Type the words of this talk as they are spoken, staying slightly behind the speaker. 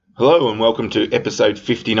Hello and welcome to episode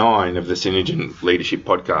 59 of the Synergen Leadership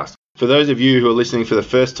Podcast. For those of you who are listening for the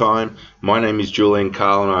first time, my name is Julian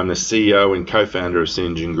Carl and I'm the CEO and co-founder of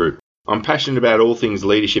Synergen Group. I'm passionate about all things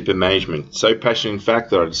leadership and management, so passionate in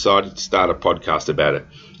fact that I decided to start a podcast about it.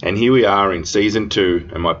 And here we are in season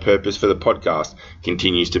 2, and my purpose for the podcast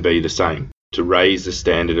continues to be the same, to raise the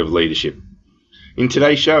standard of leadership. In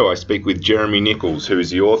today's show, I speak with Jeremy Nichols, who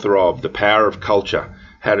is the author of The Power of Culture: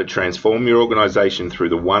 How to Transform Your Organisation Through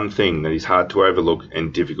the One Thing That Is Hard to Overlook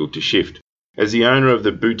and Difficult to Shift. As the owner of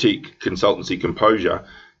the boutique consultancy Composure,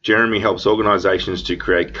 Jeremy helps organisations to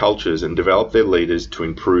create cultures and develop their leaders to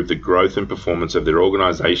improve the growth and performance of their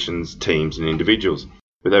organisations, teams and individuals.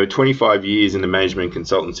 With over 25 years in the management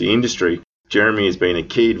consultancy industry, Jeremy has been a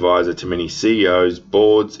key advisor to many CEOs,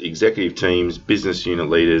 boards, executive teams, business unit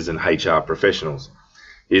leaders and HR professionals.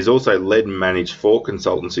 He has also led and managed 4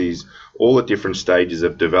 consultancies, all at different stages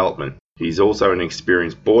of development. He is also an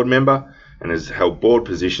experienced board member and has held board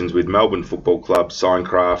positions with Melbourne Football Club,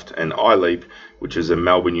 Signcraft and iLeap, which is a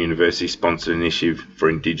Melbourne University-sponsored initiative for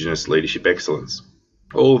Indigenous leadership excellence.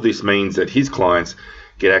 All of this means that his clients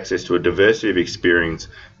get access to a diversity of experience,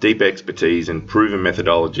 deep expertise and proven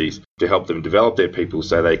methodologies to help them develop their people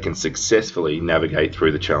so they can successfully navigate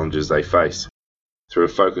through the challenges they face. Through a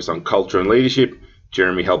focus on culture and leadership,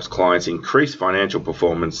 Jeremy helps clients increase financial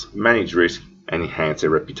performance, manage risk, and enhance their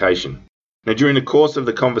reputation. Now, during the course of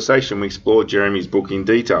the conversation, we explored Jeremy's book in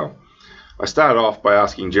detail. I started off by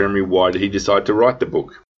asking Jeremy why did he decide to write the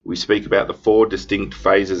book. We speak about the 4 distinct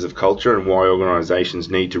phases of culture and why organisations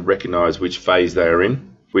need to recognise which phase they are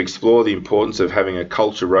in. We explore the importance of having a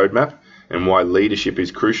culture roadmap and why leadership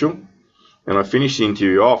is crucial. And I finished the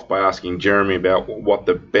interview off by asking Jeremy about what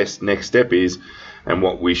the best next step is and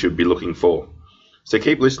what we should be looking for. So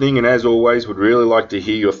keep listening, and as always, would really like to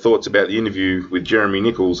hear your thoughts about the interview with Jeremy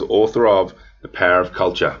Nichols, author of The Power of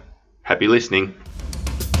Culture. Happy listening.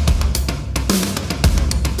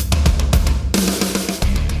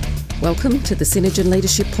 Welcome to the Synergen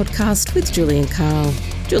Leadership Podcast with Julian Carl.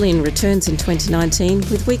 Julian returns in 2019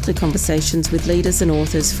 with weekly conversations with leaders and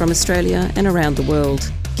authors from Australia and around the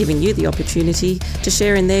world, giving you the opportunity to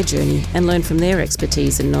share in their journey and learn from their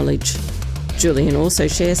expertise and knowledge. Julian also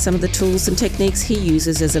shares some of the tools and techniques he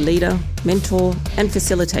uses as a leader, mentor and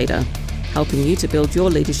facilitator, helping you to build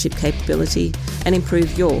your leadership capability and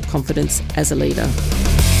improve your confidence as a leader.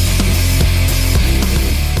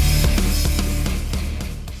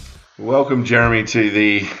 Welcome, Jeremy, to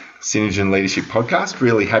the Synergen Leadership Podcast.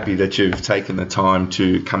 Really happy that you've taken the time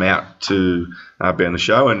to come out to be on the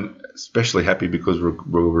show, and especially happy because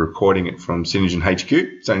we're recording it from Synergen HQ.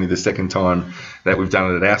 It's only the second time that we've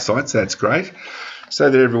done it at our site, so that's great. So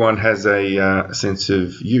that everyone has a sense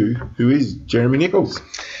of you. Who is Jeremy Nichols?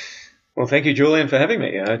 Well, thank you, Julian, for having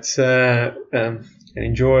me. It's an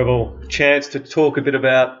enjoyable chance to talk a bit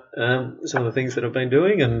about some of the things that I've been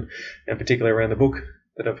doing and particularly around the book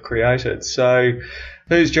that I've created. So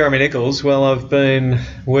who's Jeremy Nichols? Well, I've been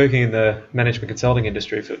working in the management consulting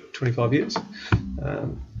industry for 25 years.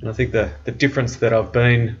 And I think the difference that I've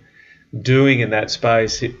been doing in that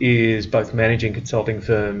space is both managing consulting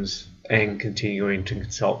firms and continuing to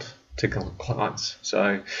consult to clients.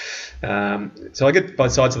 So I get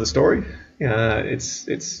both sides of the story.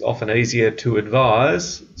 It's often easier to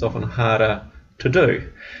advise. It's often harder to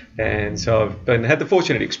do. And so I've had the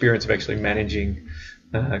fortunate experience of actually managing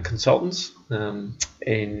consultants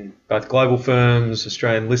in both global firms,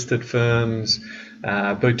 Australian listed firms,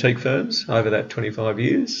 boutique firms over that 25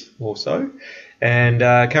 years or so, and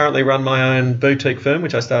currently run my own boutique firm,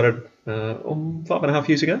 which I started 5.5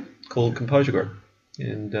 years ago, called Composure Group.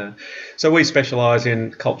 And so we specialise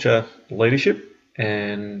in culture leadership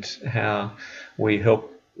and how we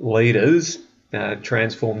help leaders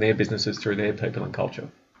transform their businesses through their people and culture.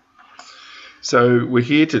 So we're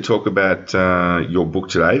here to talk about your book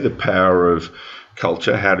today, The Power of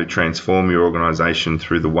Culture: How to Transform Your Organisation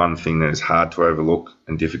Through the One Thing That Is Hard to Overlook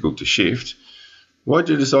and Difficult to Shift. Why did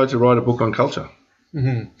you decide to write a book on culture?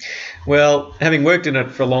 Mm-hmm. Well, having worked in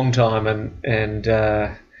it for a long time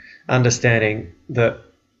and understanding that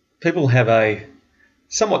people have a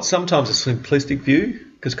sometimes a simplistic view,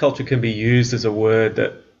 because culture can be used as a word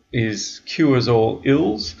that cures all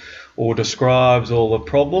ills or describes all the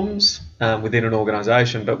problems within an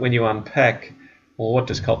organisation. But when you unpack, well, what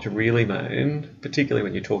does culture really mean, particularly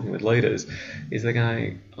when you're talking with leaders, is they're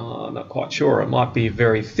going, I'm not quite sure. It might be a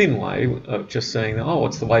very thin way of just saying,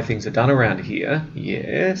 it's the way things are done around here.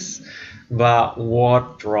 Yes, but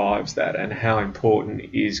what drives that, and how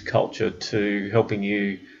important is culture to helping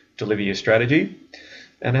you deliver your strategy?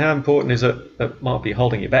 And how important is it that might be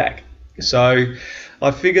holding you back? So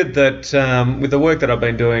I figured that with the work that I've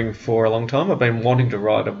been doing for a long time, I've been wanting to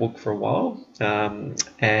write a book for a while,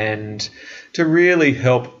 and to really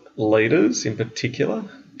help leaders in particular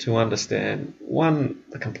to understand, one,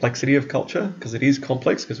 the complexity of culture, because it is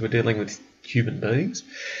complex because we're dealing with human beings.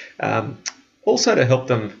 Also to help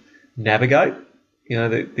them navigate,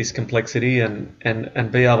 this complexity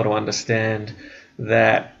and be able to understand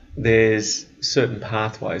that there's certain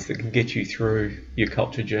pathways that can get you through your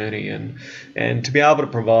culture journey, and to be able to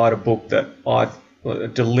provide a book that I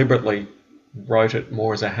deliberately wrote it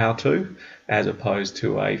more as a how-to as opposed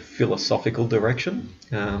to a philosophical direction.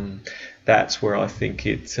 That's where I think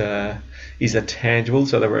it is a tangible,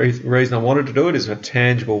 so the reason I wanted to do it is a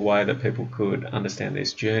tangible way that people could understand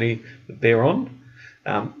this journey that they're on,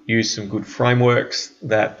 use some good frameworks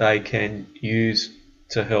that they can use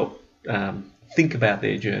to help think about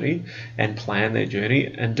their journey and plan their journey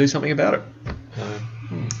and do something about it.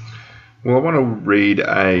 Well, I want to read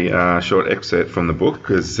a short excerpt from the book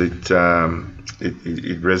because it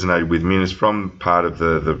resonated with me, and it's from part of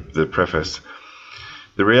the preface.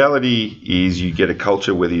 The reality is you get a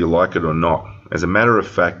culture whether you like it or not. As a matter of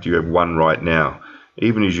fact, you have one right now.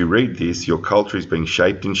 Even as you read this, your culture is being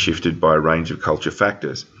shaped and shifted by a range of culture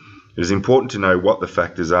factors. It is important to know what the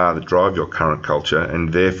factors are that drive your current culture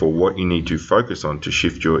and therefore what you need to focus on to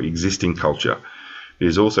shift your existing culture. It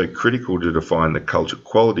is also critical to define the culture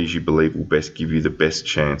qualities you believe will best give you the best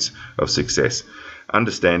chance of success.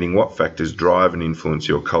 Understanding what factors drive and influence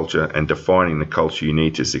your culture and defining the culture you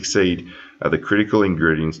need to succeed are the critical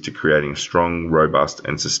ingredients to creating a strong, robust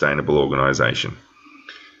and sustainable organisation.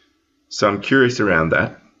 So I'm curious around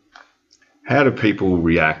that. How do people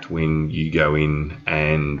react when you go in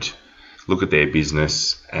and look at their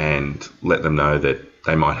business and let them know that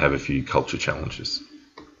they might have a few culture challenges?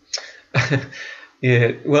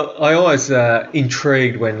 Yeah, well, I always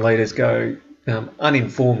intrigued when leaders go,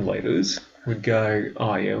 uninformed leaders would go,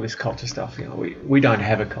 oh yeah, this culture stuff, we don't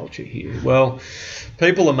have a culture here. Well,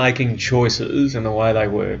 people are making choices in the way they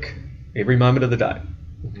work every moment of the day.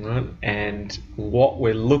 Right? And what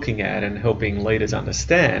we're looking at and helping leaders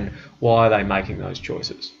understand, why are they making those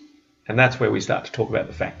choices? And that's where we start to talk about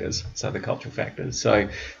the factors, so the cultural factors. So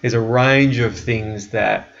there's a range of things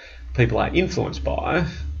that people are influenced by,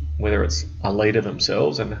 whether it's a leader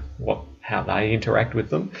themselves and how they interact with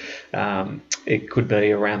them. It could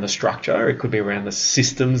be around the structure, it could be around the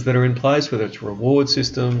systems that are in place, whether it's reward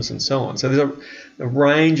systems and so on. So there's a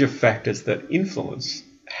range of factors that influence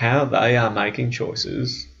how they are making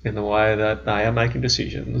choices in the way that they are making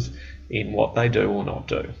decisions in what they do or not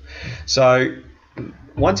do. So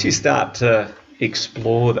once you start to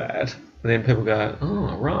explore that, then people go,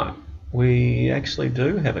 oh, right, we actually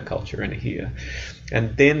do have a culture in here.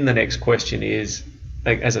 And then the next question is,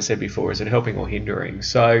 as I said before, is it helping or hindering?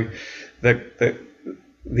 So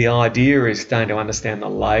the idea is starting to understand the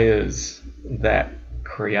layers that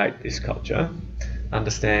create this culture,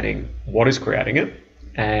 understanding what is creating it,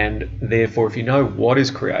 and therefore if you know what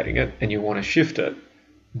is creating it and you want to shift it,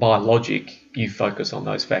 by logic you focus on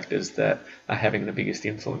those factors that are having the biggest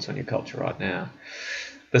influence on your culture right now.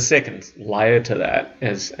 The second layer to that,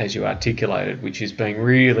 as you articulated, which is being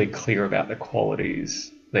really clear about the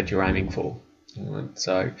qualities that you're aiming for.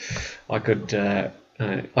 So I could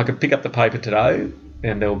pick up the paper today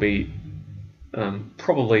and there'll be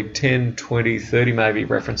probably 10, 20, 30 maybe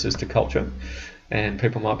references to culture. And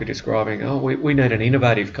people might be describing, we need an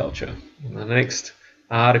innovative culture. And the next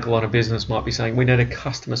article on a business might be saying, we need a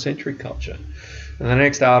customer-centric culture. And the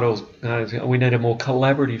next article, we need a more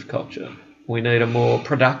collaborative culture. We need a more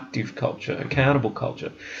productive culture, accountable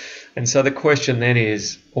culture. And so the question then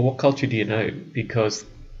is, well, what culture do you need? Because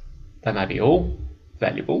they may be all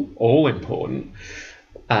valuable, all important,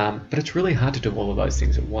 but it's really hard to do all of those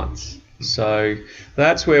things at once. So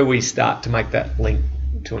that's where we start to make that link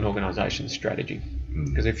to an organisation's strategy.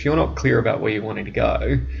 Because if you're not clear about where you're wanting to go,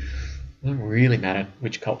 it doesn't really matter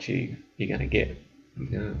which culture you're going to get.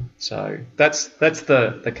 So that's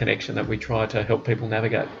the connection that we try to help people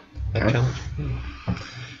navigate that challenge.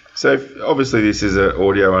 So obviously this is an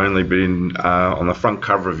audio only, but on the front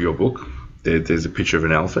cover of your book, there's a picture of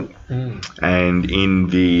an elephant. And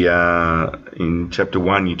in chapter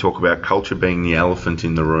 1 you talk about culture being the elephant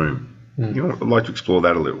in the room. I'd like to explore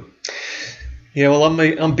that a little. Yeah, well,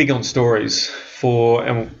 I'm big on stories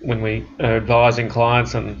and when we are advising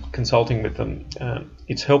clients and consulting with them,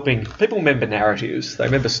 it's helping people remember narratives. They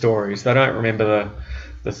remember stories. They don't remember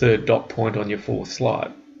the third dot point on your fourth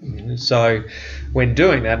slide. So when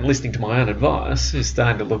doing that and listening to my own advice is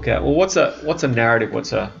starting to look at, well, what's a narrative?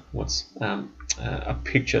 What's a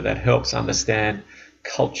picture that helps understand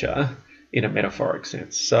culture in a metaphoric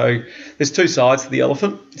sense. So there's two sides to the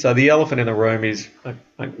elephant. So the elephant in the room is a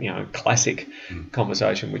classic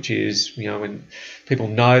conversation, which is, when people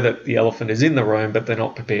know that the elephant is in the room, but they're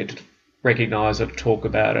not prepared to recognise it, talk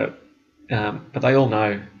about it, but they all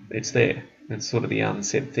know it's there. It's sort of the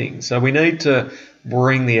unsaid thing. So we need to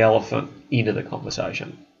bring the elephant into the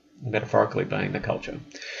conversation, metaphorically being the culture.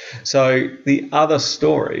 So the other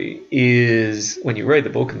story is, when you read the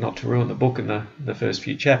book, and not to ruin the book in the first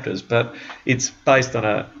few chapters, but it's based on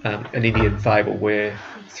an Indian fable where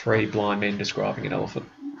three blind men describing an elephant.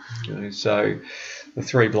 So the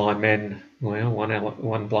three blind men,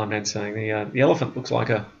 one blind man saying the elephant looks like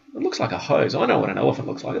a hose. I know what an elephant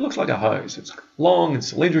looks like. It looks like a hose. It's long and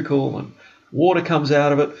cylindrical and water comes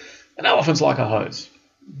out of it. An elephant's like a hose.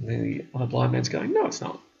 And the other blind man's going, no, it's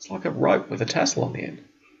not. It's like a rope with a tassel on the end.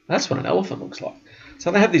 That's what an elephant looks like.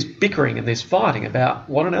 So they have this bickering and this fighting about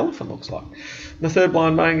what an elephant looks like. And the third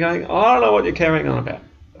blind man going, I don't know what you're carrying on about.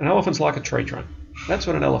 An elephant's like a tree trunk. That's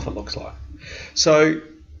what an elephant looks like. So,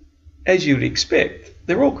 as you'd expect,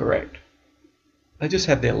 they're all correct. They just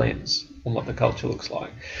have their lens on what the culture looks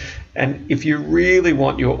like. And if you really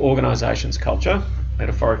want your organisation's culture,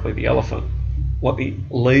 metaphorically the elephant, what the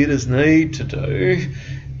leaders need to do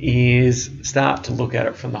is start to look at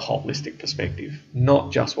it from the holistic perspective,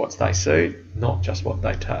 not just what they see, not just what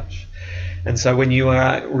they touch. And so when you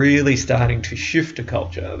are really starting to shift a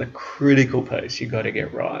culture, the critical piece you've got to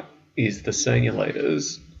get right is the senior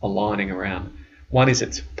leaders aligning around. One, is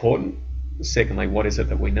it's important. Secondly, what is it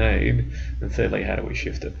that we need? And thirdly, how do we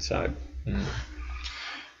shift it? So,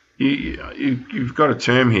 You've got a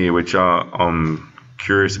term here which I'm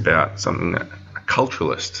curious about, something that a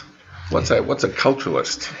culturalist. What's a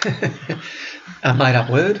culturalist? A made-up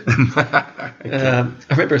word. I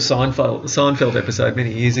remember a Seinfeld episode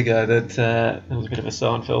many years ago that I was a bit of a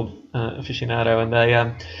Seinfeld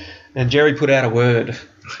aficionado, and Jerry put out a word,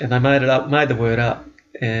 and they made the word up,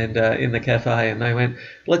 and in the cafe, and they went,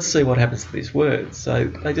 let's see what happens to this word. So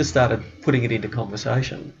they just started putting it into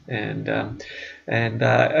conversation, and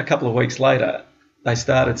a couple of weeks later, they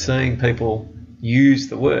started seeing people use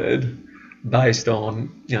the word based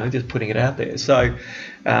on, just putting it out there. So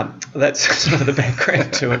that's sort of the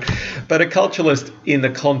background to it. But a culturalist in the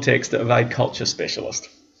context of a culture specialist.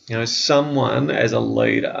 Someone as a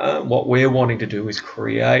leader, what we're wanting to do is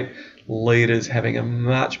create leaders having a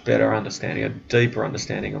much better understanding, a deeper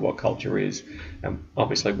understanding of what culture is, and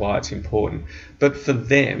obviously why it's important. But for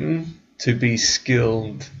them to be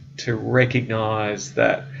skilled to recognise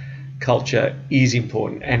that culture is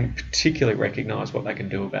important, and particularly recognise what they can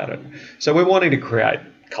do about it. So we're wanting to create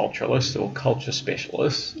culturalists or culture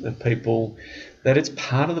specialists, the people that it's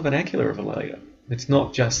part of the vernacular of a leader. It's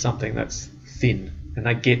not just something that's thin and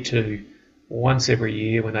they get to once every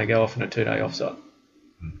year when they go off on a 2-day offsite.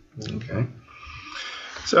 Okay.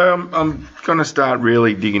 So I'm going to start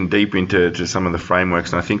really digging deep into some of the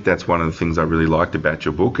frameworks, and I think that's one of the things I really liked about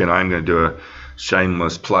your book, and I'm going to do a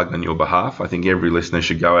shameless plug on your behalf. I think every listener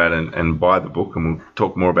should go out and buy the book, and we'll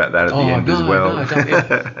talk more about that at the end as well. No,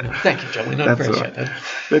 thank you, Julian. I appreciate that.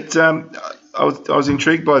 But I was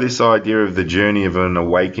intrigued by this idea of the journey of an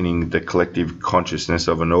awakening the collective consciousness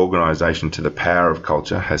of an organisation to the power of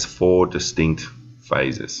culture has 4 distinct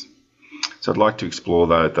phases. So I'd like to explore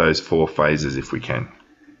those 4 phases if we can.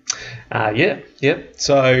 So,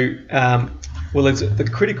 it's the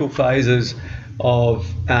critical phases of,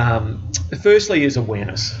 firstly is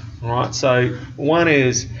awareness, all right? So one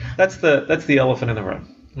is, that's the elephant in the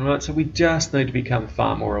room, all right? So we just need to become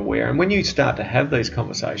far more aware. And when you start to have these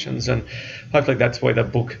conversations, and hopefully that's where the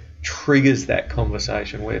book triggers that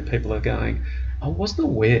conversation where people are going, I wasn't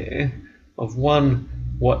aware of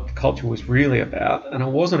what culture was really about, and I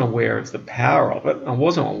wasn't aware of the power of it. I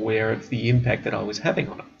wasn't aware of the impact that I was having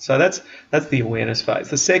on it. So that's the awareness phase.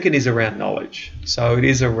 The second is around knowledge. So it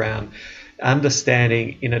is around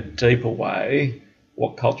understanding in a deeper way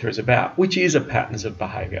what culture is about, which is patterns of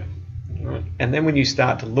behaviour. Right? And then when you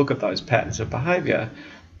start to look at those patterns of behaviour,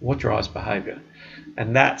 what drives behaviour?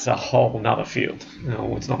 And that's a whole nother field.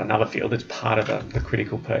 It's not another field, it's part of the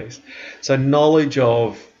critical piece. So knowledge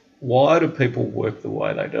of why do people work the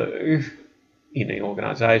way they do in the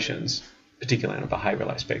organisations, particularly on a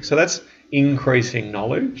behavioural aspect. So that's increasing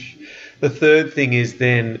knowledge. The third thing is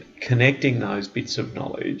then connecting those bits of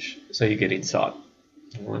knowledge so you get insight.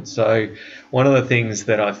 Right? So one of the things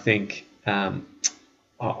that I think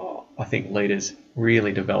leaders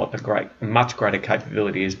really develop a much greater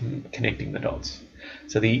capability is connecting the dots.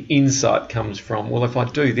 So the insight comes from, well, if I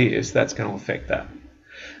do this, that's going to affect that.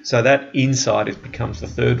 So that insight becomes the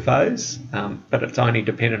third phase, but it's only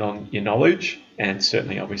dependent on your knowledge and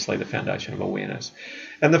certainly, obviously, the foundation of awareness.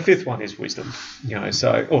 And the fifth one is wisdom,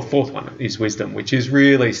 or fourth one is wisdom, which is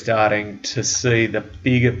really starting to see the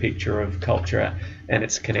bigger picture of culture and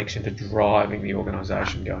its connection to driving the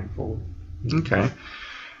organisation going forward. Okay.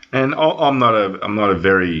 And I'm not a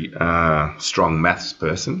very strong maths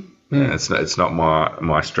person. It's not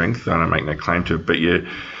my strength. I don't make no claim to it. But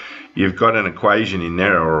you've got an equation in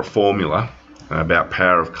there or a formula about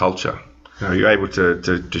power of culture. Are you able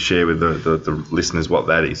to share with the listeners what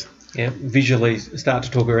that is? Yeah, visually start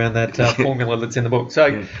to talk around that formula that's in the book.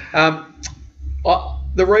 So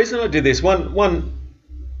the reason I did this, one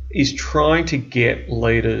is trying to get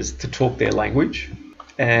leaders to talk their language.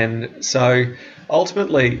 And so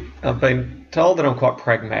ultimately I've been told that I'm quite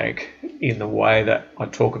pragmatic in the way that I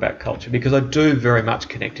talk about culture, because I do very much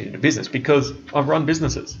connect it into business, because I've run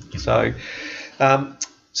businesses. So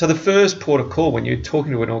the first port of call when you're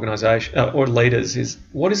talking to an organisation or leaders is,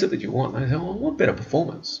 what is it that you want? And they say, I want better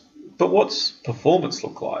performance. But what's performance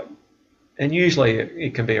look like? And usually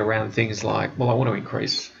it can be around things like, well, I want to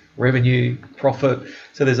increase revenue, profit.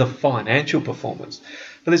 So there's a financial performance.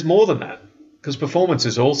 But there's more than that, because performance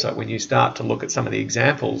is also, when you start to look at some of the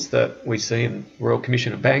examples that we see in Royal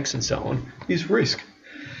Commission of Banks and so on, is risk.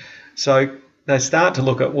 So they start to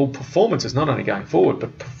look at, well, performance is not only going forward,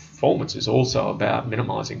 but performance is also about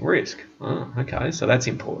minimising risk. Oh, okay, so that's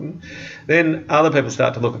important. Then other people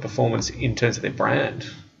start to look at performance in terms of their brand,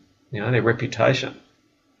 their reputation,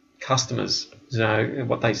 customers,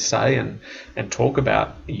 what they say and talk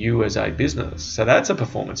about you as a business. So that's a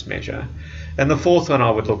performance measure. And the fourth one I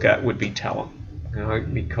would look at would be talent,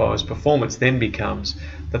 because performance then becomes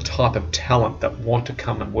the type of talent that want to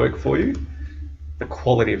come and work for you, the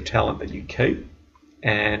quality of talent that you keep,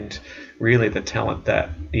 and really the talent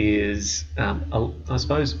that is, I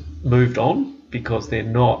suppose, moved on because they're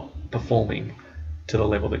not performing to the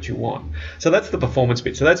level that you want. So that's the performance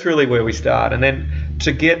bit. So that's really where we start. And then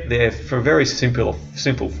to get there, for a very simple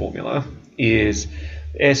formula, is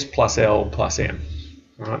S plus L plus M,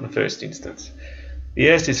 right, in the first instance. The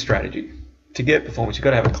S is strategy. To get performance, you've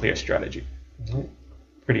got to have a clear strategy.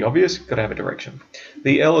 Pretty obvious, got to have a direction.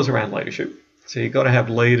 The L is around leadership. So you've got to have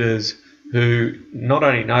leaders who not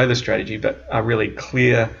only know the strategy, but are really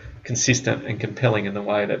clear, consistent and compelling in the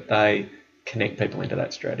way that they connect people into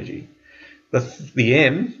that strategy. The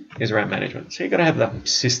M is around management. So you've got to have the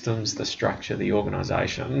systems, the structure, the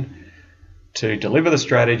organisation to deliver the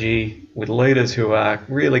strategy with leaders who are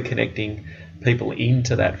really connecting people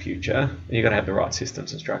into that future. And you've got to have the right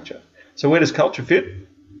systems and structure. So where does culture fit?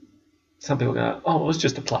 Some people go, oh, well, it's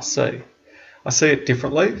just a plus C. I see it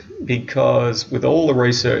differently, because with all the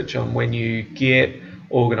research on when you get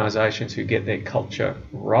organisations who get their culture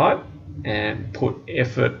right and put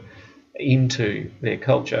effort into their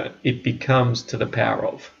culture, it becomes to the power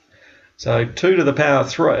of. So 2 to the power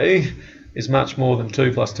 3 is much more than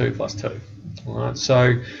 2 plus 2 plus 2. All right?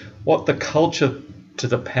 So what the culture to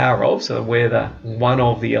the power of, so where one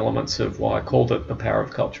of the elements of why I called it The Power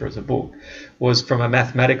of Culture as a book, was from a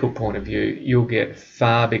mathematical point of view, you'll get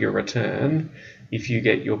far bigger return if you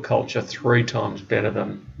get your culture 3 times better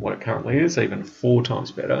than what it currently is, even 4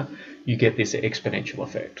 times better. You get this exponential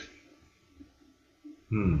effect.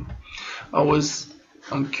 I'm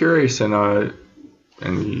curious,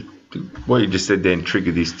 what you just said then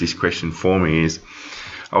triggered this question for me. Is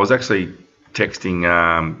I was actually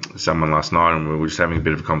texting someone last night, and we were just having a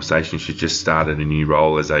bit of a conversation. She just started a new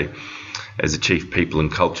role as a Chief People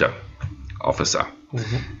and Culture Officer.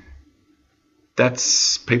 Mm-hmm.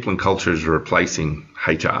 That's people and culture is replacing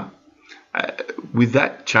HR. With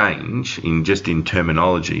that change in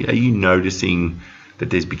terminology, are you noticing that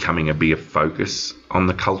there's becoming a bigger focus on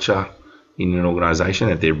the culture in an organisation,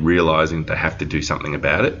 that they're realising they have to do something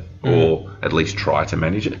about it, or at least try to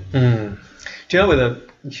manage it? Do you know where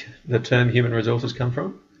the term human resources come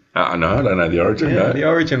from? No, I don't know the origin. Yeah, no. The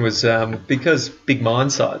origin was because big mine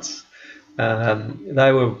sites,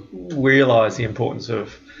 they realised the importance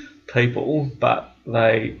of people, but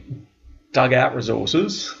they dug out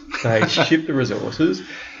resources, they shipped the resources,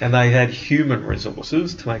 and they had human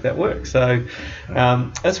resources to make that work. So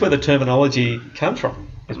that's where the terminology comes from,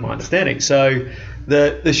 is my understanding. So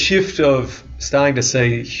the shift of starting to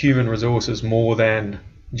see human resources more than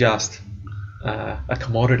just a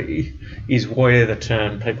commodity is where the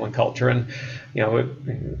term people and culture, and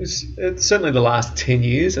it's certainly the last 10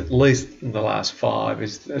 years, at least in the last 5,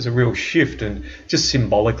 there's a real shift, and just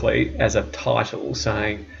symbolically as a title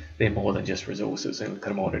saying they're more than just resources and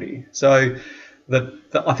commodity. So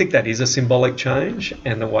I think that is a symbolic change,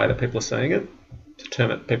 and the way that people are seeing it.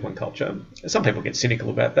 determine people and culture. Some people get cynical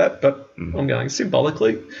about that, but I'm going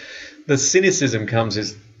symbolically. The cynicism comes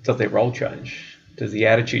is, does their role change? Does the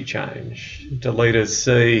attitude change? Do leaders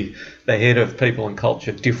see the head of people and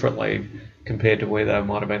culture differently compared to where they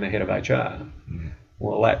might have been the head of HR?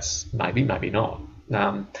 Well, that's maybe not.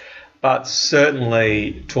 But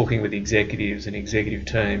certainly talking with executives and executive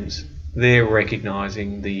teams, they're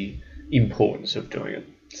recognising the importance of doing it.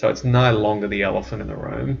 So it's no longer the elephant in the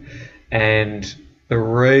room. And the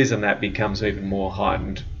reason that becomes even more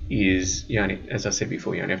heightened is, you only, as I said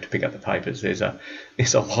before, you only have to pick up the papers. There's a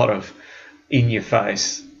lot of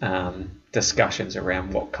in-your-face discussions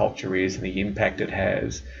around what culture is and the impact it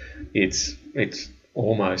has. It's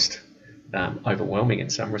almost overwhelming in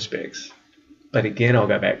some respects. But again, I'll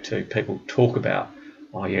go back to people talk about,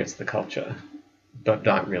 oh yeah, it's the culture, but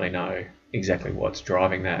don't really know exactly what's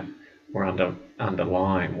driving that or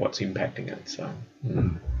underlying what's impacting it. So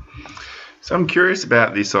I'm curious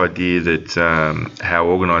about this idea that how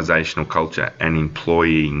organisational culture and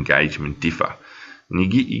employee engagement differ.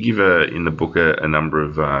 And you give in the book a number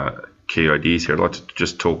of key ideas here. I'd like to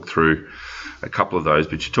just talk through a couple of those,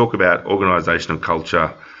 but you talk about organisational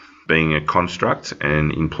culture being a construct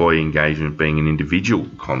and employee engagement being an individual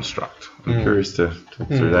construct. I'm curious to talk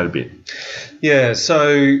through that a bit. Yeah,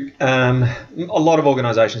 so a lot of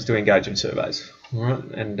organisations do engagement surveys, right?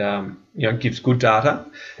 And it gives good data,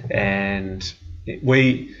 and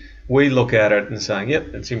we look at it and saying,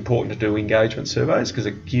 yep, it's important to do engagement surveys because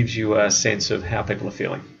it gives you a sense of how people are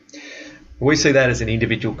feeling. We see that as an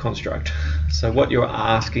individual construct. So what you're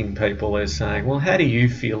asking people is saying, well, how do you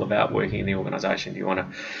feel about working in the organisation? Do you want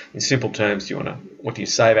to, in simple terms, what do you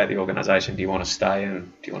say about the organisation? Do you want to stay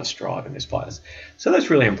and do you want to strive in this place? So that's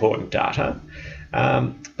really important data.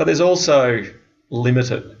 But there's also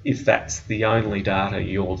limited, if that's the only data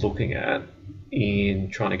you're looking at, in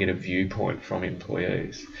trying to get a viewpoint from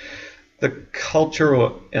employees. The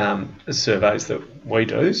cultural surveys that we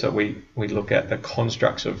do, so we look at the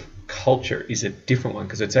constructs of culture, is a different one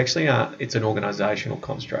because it's actually it's an organisational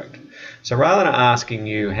construct. So rather than asking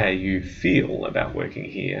you how you feel about working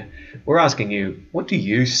here, we're asking you, what do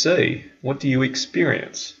you see? What do you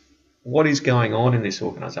experience? What is going on in this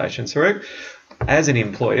organisation? So as an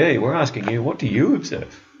employee, we're asking you, what do you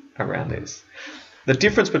observe around this? The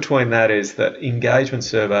difference between that is that engagement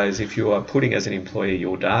surveys, if you are putting as an employee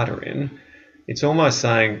your data in, it's almost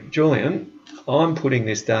saying, Julian, I'm putting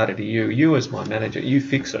this data to you. You as my manager, you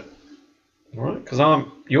fix it. Right? Because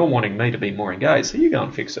you're wanting me to be more engaged, so you go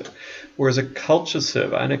and fix it. Whereas a culture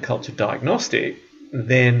survey and a culture diagnostic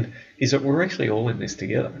then is that we're actually all in this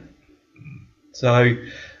together. So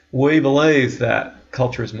we believe that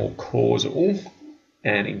culture is more causal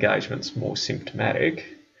and engagement's more symptomatic,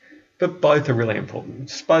 but both are really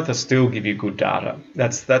important. Both are still give you good data.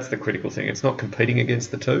 That's the critical thing. It's not competing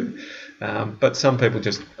against the two, but some people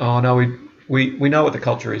just, oh no, we know what the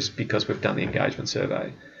culture is because we've done the engagement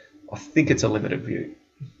survey. I think it's a limited view.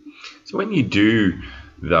 So when you do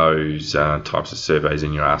those types of surveys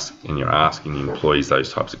and you're asking employees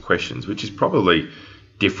those types of questions, which is probably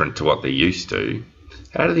different to what they're used to,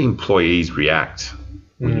 how do the employees react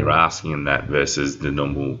when you're asking them that versus the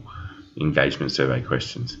normal engagement survey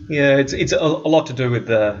questions? Yeah, it's a lot to do with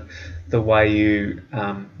the way you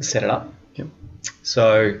set it up. Yep.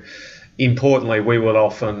 So importantly, we will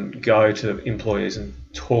often go to employees and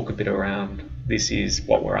talk a bit around, this is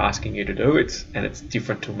what we're asking you to do. It's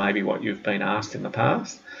different to maybe what you've been asked in the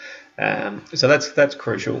past. So that's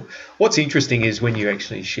crucial. What's interesting is when you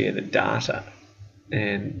actually share the data,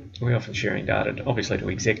 and we're often sharing data, obviously to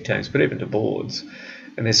exec teams, but even to boards,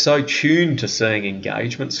 and they're so tuned to seeing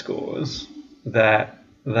engagement scores that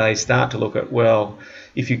they start to look at, well,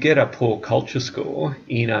 if you get a poor culture score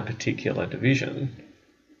in a particular division,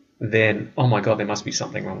 then, oh my God, there must be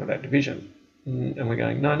something wrong with that division. And we're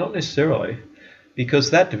going, no, not necessarily,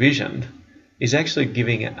 because that division is actually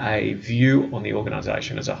giving a view on the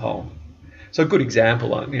organisation as a whole. So a good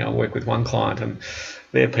example, I work with one client and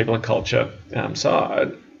their people and culture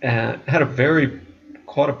side had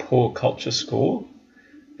quite a poor culture score.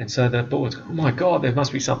 And so the board's going, oh my God, there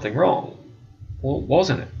must be something wrong. Well, it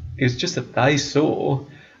wasn't. It was just that they saw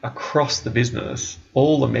across the business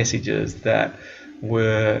all the messages that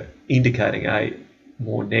were indicating a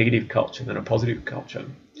more negative culture than a positive culture.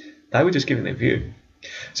 They were just giving their view.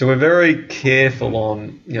 So we're very careful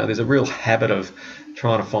on, there's a real habit of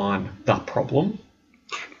trying to find the problem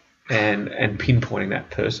and pinpointing that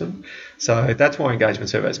person. So that's why engagement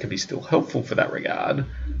surveys can be still helpful for that regard,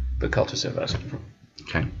 but culture surveys are different.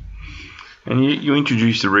 Okay. And you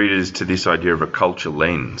introduce the readers to this idea of a culture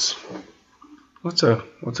lens. What's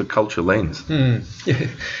a culture lens? Yeah.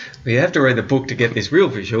 You have to read the book to get this real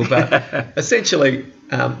visual, but essentially,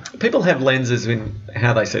 people have lenses in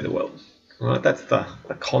how they see the world. Right? That's the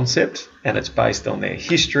concept, and it's based on their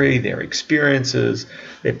history, their experiences,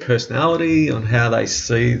 their personality, on how they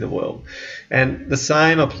see the world. And the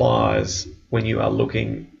same applies when you are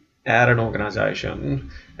looking at an organisation,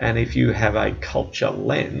 and if you have a culture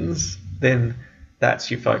lens, then that's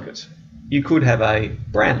your focus. You could have a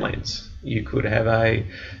brand lens. You could have a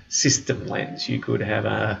system lens. You could have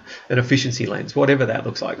an efficiency lens, whatever that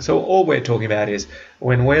looks like. So all we're talking about is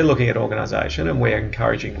when we're looking at organisation and we're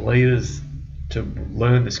encouraging leaders to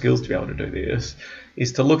learn the skills to be able to do this,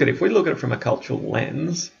 is to look at, if we look at it from a cultural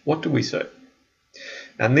lens, what do we see?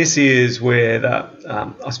 And this is where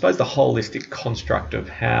I suppose the holistic construct of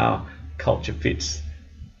how culture fits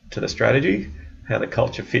to the strategy, how the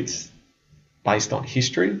culture fits based on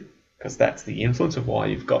history, because that's the influence of why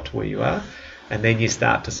you've got to where you are, and then you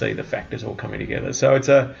start to see the factors all coming together. So it's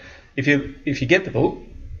if you get the book,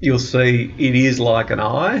 you'll see it is like an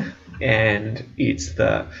eye, and it's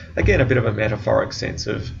again a bit of a metaphoric sense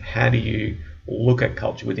of how do you look at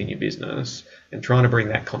culture within your business and trying to bring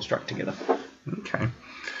that construct together. Okay.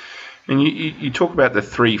 And you talk about the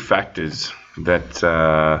three factors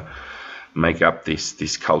that make up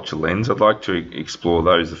this culture lens. I'd like to explore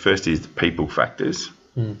those. The first is the people factors.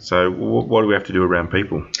 So what do we have to do around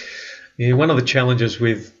people? Yeah, one of the challenges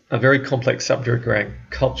with a very complex subject around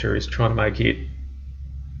culture is trying to make it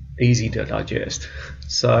easy to digest.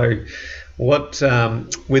 So what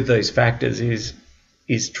with these factors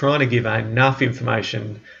is trying to give enough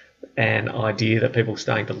information and idea that people are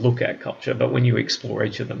starting to look at culture, but when you explore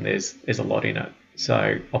each of them, there's a lot in it.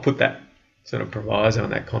 So I'll put that sort of proviso in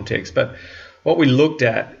that context. But what we looked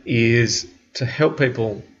at is to help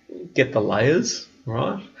people get the layers,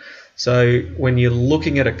 right? So when you're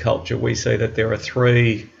looking at a culture, we see that there are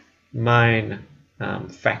three main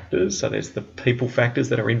factors. So there's the people factors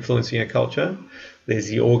that are influencing a culture, there's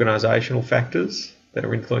the organisational factors that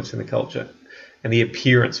are influencing the culture, and the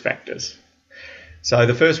appearance factors. So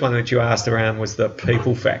the first one that you asked around was the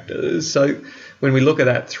people factors. So when we look at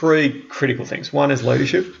that, three critical things. One is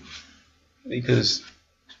leadership, because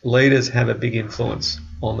leaders have a big influence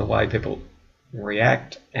on the way people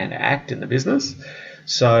react and act in the business.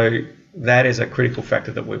 So that is a critical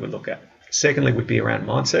factor that we would look at. Secondly would be around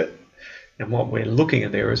mindset. And what we're looking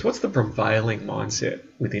at there is what's the prevailing mindset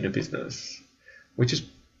within a business, which is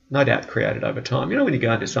no doubt created over time. You know, when you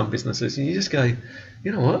go into some businesses and you just go,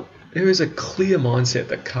 you know what, there is a clear mindset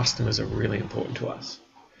that customers are really important to us.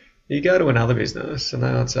 You go to another business and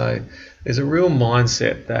they would say there's a real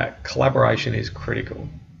mindset that collaboration is critical.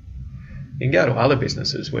 You can go to other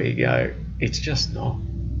businesses where you go, it's just not.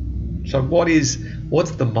 So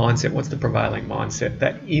what's the mindset, what's the prevailing mindset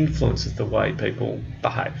that influences the way people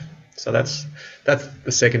behave? So that's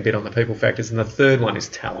the second bit on the people factors. And the third one is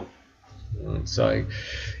talent. So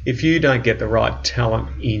if you don't get the right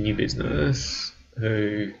talent in your business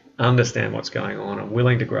who understand what's going on, are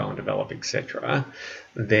willing to grow and develop, etc.,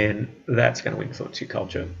 then that's going to influence your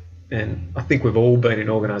culture. And I think we've all been in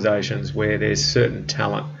organisations where there's certain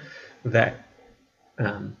talent that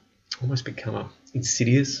almost become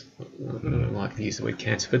insidious. I don't like to use the word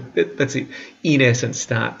cancer, but that's it. In essence,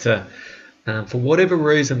 start to, for whatever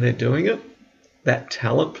reason they're doing it, that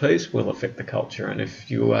talent piece will affect the culture. And if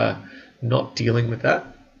you are not dealing with that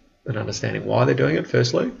and understanding why they're doing it,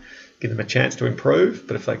 firstly, give them a chance to improve.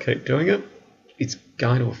 But if they keep doing it, it's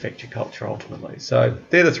going to affect your culture ultimately. So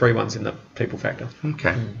they're the three ones in the people factor.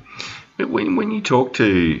 Okay. But when you talk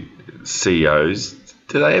to CEOs,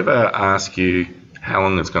 do they ever ask you how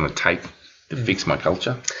long it's going to take to fix my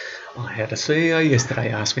culture? I had a CEO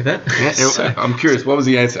yesterday ask me that. Yeah, so, I'm curious, what was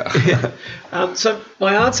the answer? Yeah. So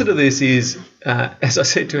my answer to this is, as I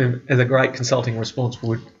said to him, as a great consulting response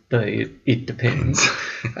would be, it depends.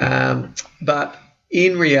 But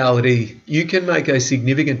in reality, you can make a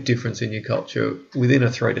significant difference in your culture within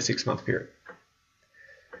a 3 to 6 month period.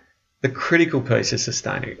 The critical piece is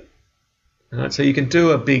sustaining it. Right? So you can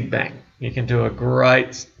do a big bang. You can do a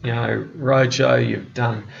great, roadshow. You've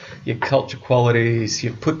done your culture qualities.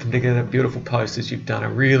 You've put them together, beautiful posters. You've done a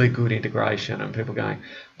really good integration, and people going,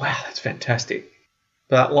 "Wow, that's fantastic."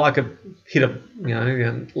 But like a hit of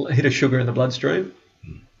sugar in the bloodstream,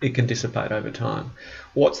 it can dissipate over time.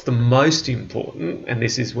 What's the most important, and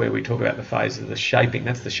this is where we talk about the phase of the shaping.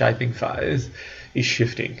 That's the shaping phase, is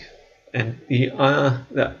shifting. And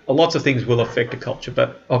lots of things will affect a culture,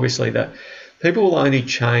 but obviously people will only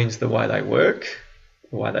change the way they work,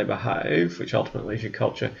 the way they behave, which ultimately is your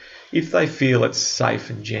culture, if they feel it's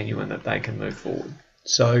safe and genuine that they can move forward.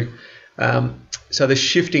 So So the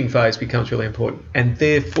shifting phase becomes really important, and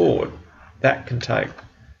therefore that can take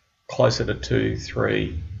closer to 2,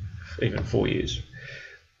 3, even 4 years.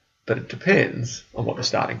 But it depends on what the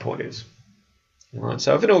starting point is. Right?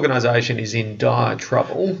 So if an organisation is in dire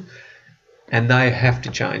trouble and they have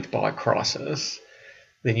to change by crisis,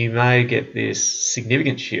 then you may get this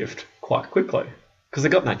significant shift quite quickly because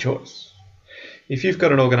they've got no choice. If you've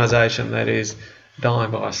got an organisation that is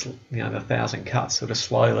dying by 1,000 cuts sort of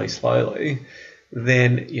slowly,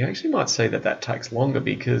 then you actually might see that takes longer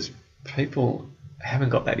because people haven't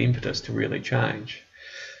got that impetus to really change.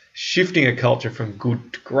 Shifting a culture from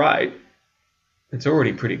good to great, it's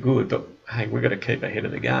already pretty good, but hey, we've got to keep ahead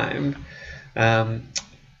of the game.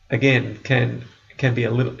 Again, can be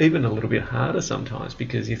a little bit harder sometimes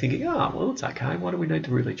because you're thinking, well, it's okay. Why do we need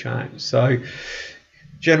to really change? So,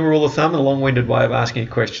 general rule of thumb, a long-winded way of asking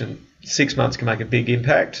a question: 6 months can make a big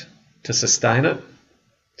impact. To sustain it,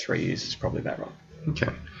 3 years is probably about right.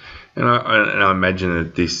 Okay. And I imagine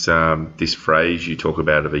that this phrase you talk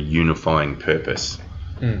about of a unifying purpose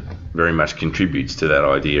very much contributes to that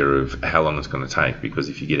idea of how long it's going to take, because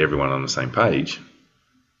if you get everyone on the same page,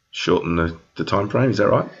 shorten the time frame. Is that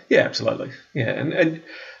right? Yeah, absolutely. Yeah, and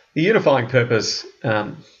the unifying purpose,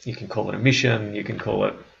 you can call it a mission, you can call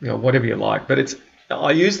it whatever you like, but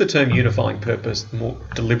I use the term unifying purpose more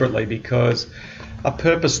deliberately because a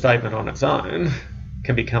purpose statement on its own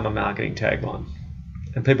can become a marketing tagline.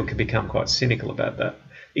 And people can become quite cynical about that,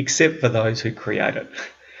 except for those who create it.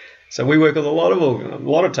 So we work with a lot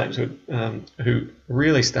of teams who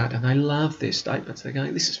really start, and they love their statements. They're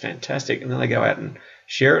going, "This is fantastic," and then they go out and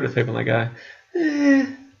share it with people, and they go,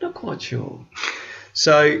 "Not quite sure."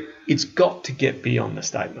 So it's got to get beyond the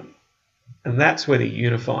statement, and that's where the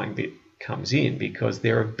unifying bit comes in, because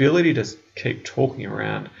their ability to keep talking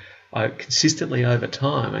around consistently over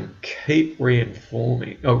time and keep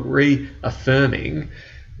reaffirming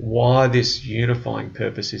why this unifying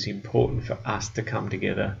purpose is important for us to come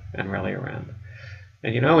together and rally around.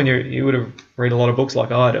 And when you would have read a lot of books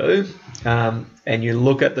like I do, and you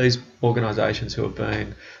look at these organisations who have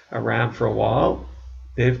been around for a while,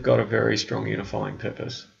 they've got a very strong unifying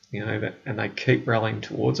purpose, and they keep rallying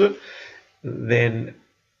towards it, then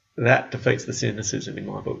that defeats the cynicism in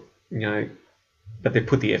my book, but they've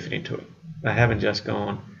put the effort into it. They haven't just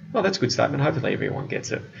gone, "Oh, that's a good statement, hopefully everyone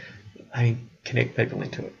gets it." They connect people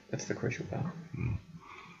into it. That's the crucial part.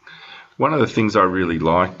 One of the things I really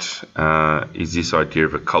liked is this idea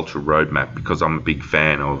of a cultural roadmap, because I'm a big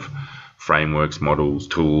fan of frameworks, models,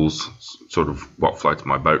 tools, sort of what floats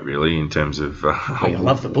my boat really in terms of... I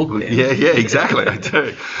love the book then. Yeah, exactly, I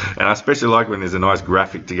do. And I especially like when there's a nice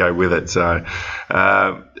graphic to go with it. So,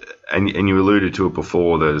 and you alluded to it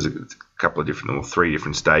before, there's a couple of different or 3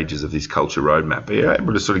 different stages of this culture roadmap. Are you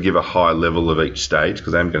able to sort of give a high level of each stage?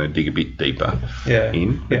 Because I'm going to dig a bit deeper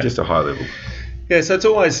but just a high level. Yeah, so it's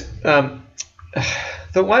always...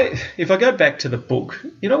 the way, if I go back to the book,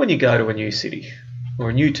 when you go to a new city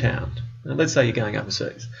or a new town, and let's say you're going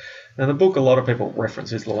overseas, and the book a lot of people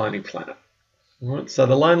reference is The Lonely Planet. Right? So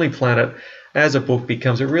The Lonely Planet as a book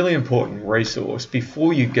becomes a really important resource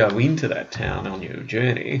before you go into that town on your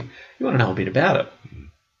journey. You want to know a bit about it.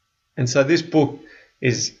 And so this book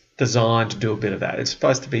is designed to do a bit of that. It's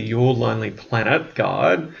supposed to be your Lonely Planet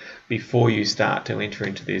guide before you start to enter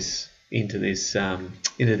into this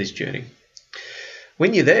journey.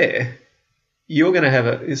 When you're there, you're going to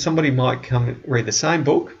have somebody might come and read the same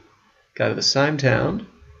book, go to the same town,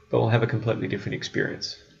 but will have a completely different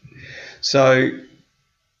experience. So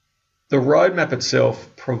the roadmap itself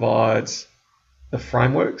provides the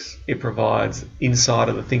frameworks. It provides insight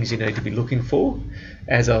of the things you need to be looking for,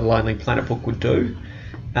 as a Lonely Planet book would do.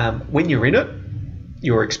 When you're in it,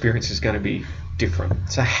 your experience is going to be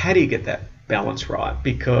different. So how do you get that balance right?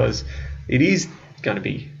 Because it is going to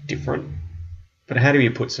be different, but how do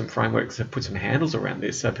you put some frameworks that put some handles around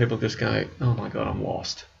this so people just go, "Oh my God, I'm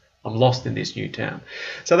lost. I'm lost in this new town."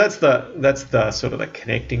 So that's the sort of the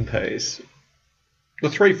connecting piece. The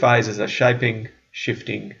 3 phases are shaping,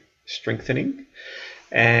 shifting, strengthening.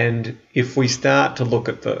 And if we start to look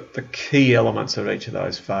at the key elements of each of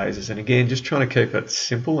those phases, and again, just trying to keep it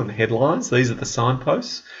simple and headlines, these are the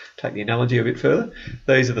signposts. Take the analogy a bit further.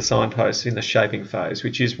 These are the signposts in the shaping phase,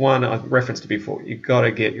 which is one I referenced to before. You've got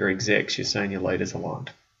to get your execs, your senior leaders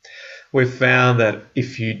aligned. We've found that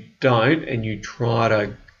if you don't and you try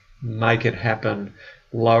to make it happen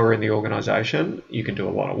lower in the organisation, you can do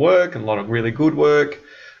a lot of work and a lot of really good work,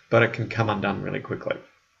 but it can come undone really quickly.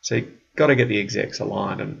 So you've got to get the execs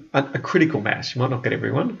aligned, and a critical mass. You might not get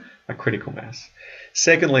everyone, a critical mass.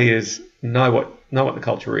 Secondly is know what the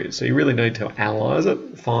culture is. So you really need to analyse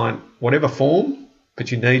it, find whatever form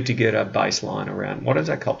but you need to get a baseline around what is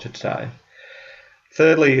our culture today.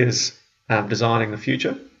 Thirdly is designing the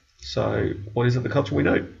future. So what is it the culture we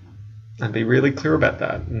need? And be really clear about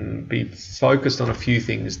that and be focused on a few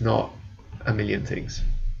things, not a million things.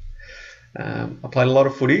 I played a lot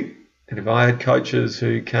of footy, and if I had coaches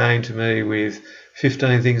who came to me with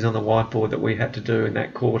 15 things on the whiteboard that we had to do in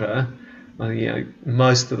that quarter,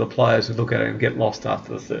 most of the players would look at it and get lost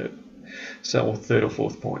after the third or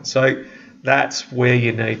fourth point. So that's where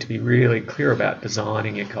you need to be really clear about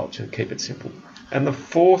designing your culture, keep it simple. And the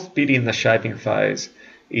fourth bit in the shaping phase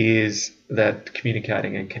is that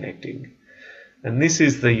communicating and connecting. And this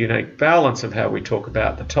is the unique balance of how we talk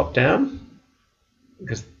about the top down,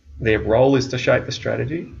 because their role is to shape the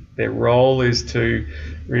strategy. Their role is to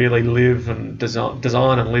really live and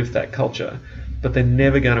design and live that culture, but they're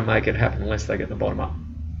never going to make it happen unless they get the bottom up.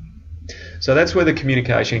 So that's where the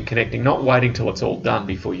communication and connecting, not waiting till it's all done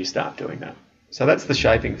before you start doing that. So that's the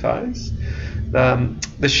shaping phase.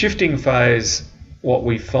 The shifting phase, what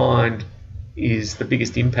we find is the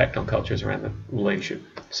biggest impact on culture is around the leadership.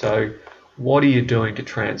 So what are you doing to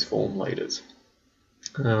transform leaders?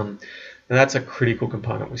 And that's a critical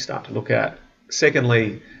component we start to look at.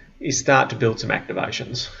 Secondly, you start to build some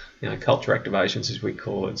activations, culture activations as we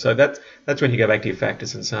call it. So that's when you go back to your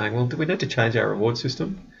factors and saying, well, do we need to change our reward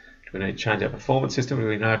system? Do we need to change our performance system? Do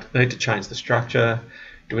we need to change the structure?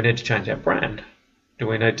 Do we need to change our brand? Do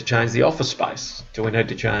we need to change the office space? Do we need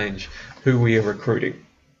to change who we are recruiting?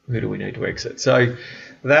 Who do we need to exit? So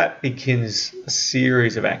that begins a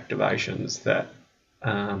series of activations that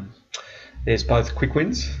there's both quick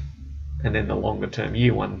wins and then the longer term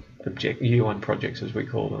year one projects as we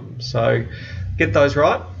call them. So get those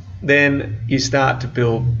right, then you start to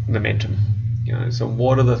build momentum. So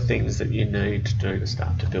what are the things that you need to do to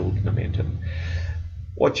start to build momentum?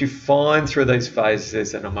 What you find through these phases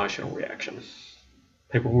is an emotional reaction.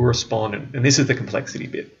 People will respond, and this is the complexity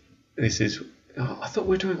bit. This is, I thought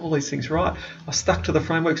we were doing all these things right. I stuck to the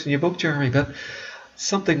frameworks in your book, Jeremy, but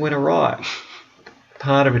something went awry.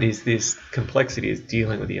 Part of it is this complexity is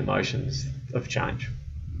dealing with the emotions of change.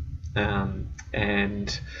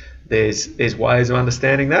 And there's ways of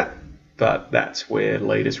understanding that, but that's where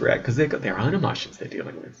leaders react because they've got their own emotions they're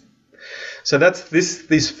dealing with. So that's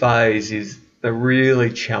this phase is the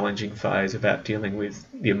really challenging phase about dealing with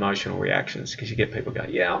the emotional reactions, because you get people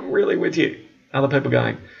going, yeah, I'm really with you. Other people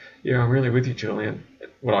going, yeah, I'm really with you, Julian.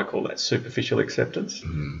 What I call that superficial acceptance.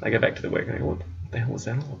 They go back to the work and go, what the hell is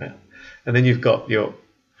that all about? And then you've got the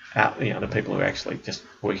people who are actually just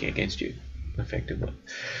working against you effectively.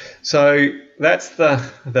 So that's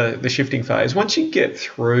the shifting phase. Once you get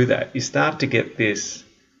through that, you start to get this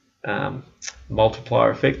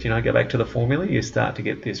multiplier effect. Go back to the formula, you start to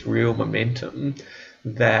get this real momentum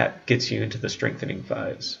that gets you into the strengthening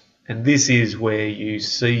phase. And this is where you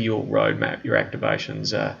see your roadmap, your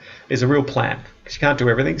activations. There's a real plan, because you can't do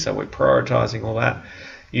everything, so we're prioritising all that.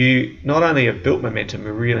 You not only have built momentum,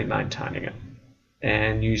 you're really maintaining it.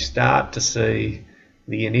 And you start to see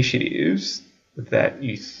the initiatives that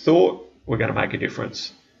you thought were going to make a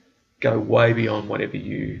difference go way beyond whatever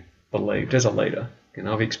you believed as a leader.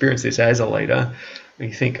 I've experienced this as a leader. And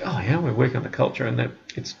you think, oh yeah, we're working on the culture, and that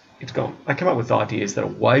it's gone. I come up with ideas that are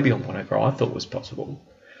way beyond whatever I thought was possible.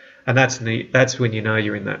 And that's neat. That's when you know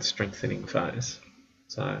you're in that strengthening phase.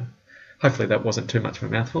 So hopefully that wasn't too much of a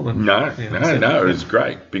mouthful. No, it was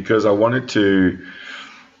great, because I wanted to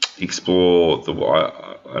explore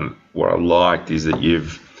what I liked is that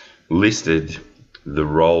you've listed the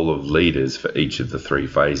role of leaders for each of the three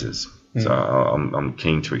phases. So I'm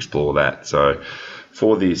keen to explore that. So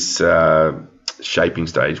for this shaping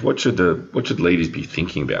stage, what should leaders be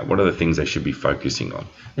thinking about? What are the things they should be focusing on?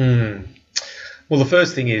 Well, the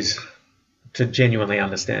first thing is to genuinely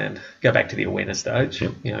understand. Go back to the awareness stage.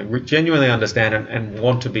 Yep. Genuinely understand and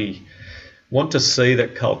want to see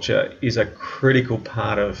that culture is a critical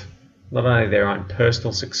part of not only their own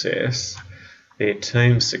personal success, their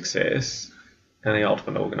team's success, and the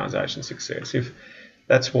ultimate organisation success. If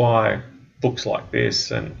that's why books like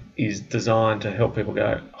this is designed to help people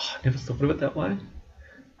go, oh, I never thought of it that way,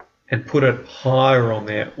 and put it higher on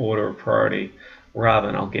their order of priority rather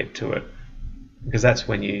than I'll get to it. Because that's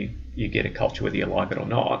when you get a culture, whether you like it or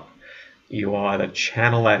not. You either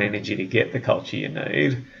channel that energy to get the culture you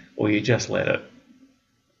need, or you just let it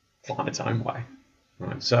find its own way.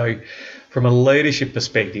 Right? So from a leadership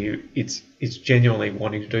perspective, it's genuinely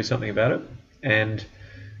wanting to do something about it. And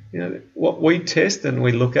what we test and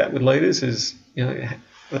we look at with leaders is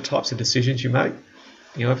the types of decisions you make.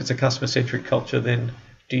 If it's a customer-centric culture, then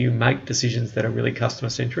do you make decisions that are really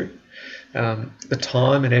customer-centric? The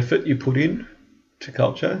time and effort you put in to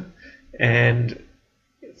culture, and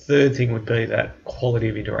third thing would be that quality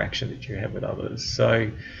of interaction that you have with others.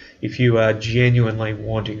 So if you are genuinely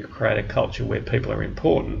wanting to create a culture where people are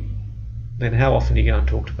important, then how often do you go and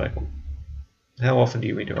talk to people? How often do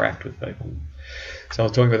you interact with people? So I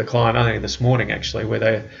was talking with a client only this morning, actually, where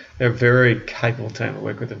they're a very capable team. I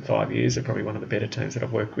worked with them 5 years. They're probably one of the better teams that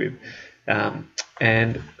I've worked with.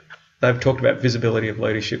 And they've talked about visibility of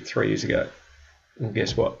leadership 3 years ago. Well,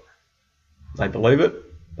 guess what? They believe it,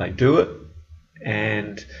 they do it,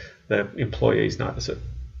 and the employees notice it.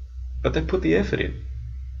 But they put the effort in,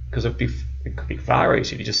 because it could be far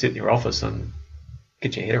easier to just sit in your office and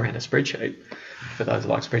get your head around a spreadsheet, for those who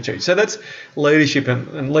like spreadsheets. So that's leadership,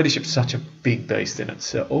 and leadership's such a big beast in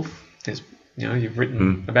itself. There's, you've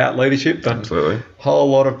written about leadership and Absolutely. a whole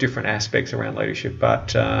lot of different aspects around leadership,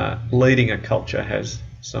 but leading a culture has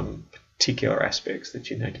some particular aspects that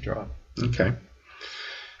you need to drive. Okay.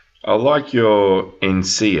 I like your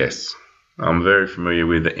NCS. I'm very familiar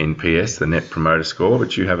with the NPS, the Net Promoter Score,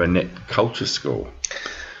 but you have a Net Culture Score.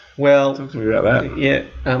 Well, talk to me about that. Yeah,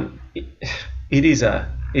 it is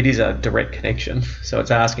a direct connection. So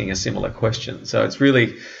it's asking a similar question. So it's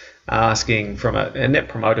really asking from a Net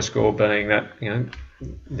Promoter Score being that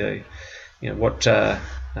what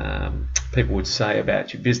people would say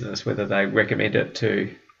about your business, whether they recommend it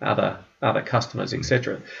to other customers,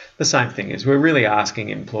 etc. The same thing is we're really asking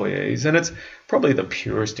employees, and it's probably the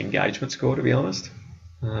purest engagement score, to be honest,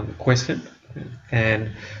 question.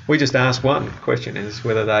 And we just ask one question, is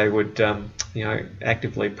whether they would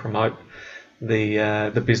actively promote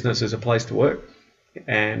the business as a place to work.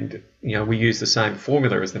 And we use the same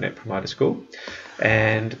formula as the Net Promoter Score,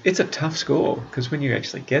 and it's a tough score, because when you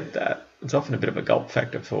actually get that, it's often a bit of a gulp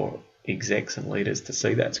factor for execs and leaders to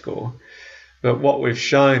see that score. But what we've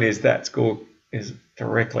shown is that score is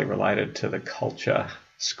directly related to the culture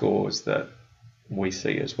scores that we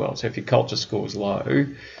see as well. So if your culture score is low,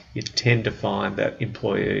 you tend to find that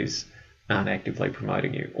employees aren't actively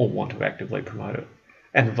promoting you or want to actively promote it,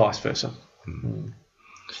 and vice versa.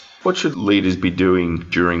 What should leaders be doing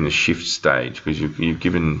during the shift stage? Because you've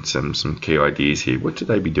given some key ideas here. What should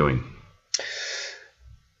they be doing?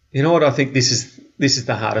 You know what? I think this is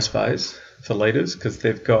the hardest phase for leaders, because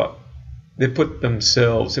they've put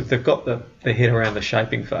themselves, if they've got their head around the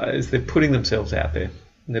shaping phase, they're putting themselves out there.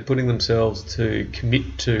 And they're putting themselves to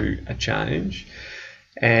commit to a change.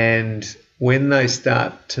 And when they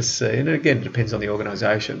start to see, and again, it depends on the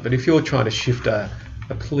organisation, but if you're trying to shift a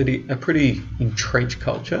pretty entrenched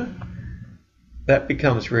culture, that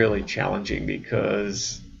becomes really challenging,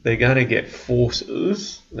 because they're going to get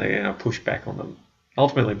forces, they're going to push back on them.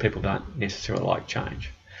 Ultimately, people don't necessarily like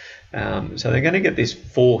change. So they're going to get this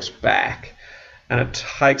force back, and it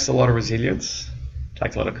takes a lot of resilience,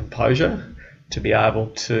 takes a lot of composure to be able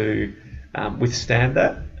to withstand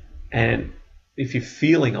that. And if you're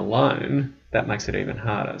feeling alone, that makes it even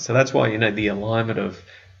harder. So that's why you need the alignment of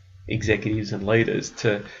executives and leaders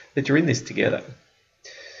that you're in this together.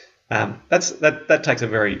 That takes a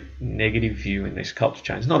very negative view in this culture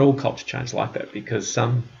change. Not all culture change like that, because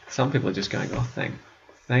some people are just going,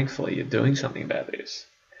 thankfully you're doing something about this.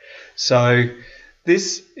 So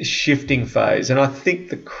this shifting phase, and I think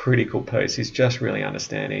the critical piece is just really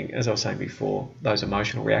understanding, as I was saying before, those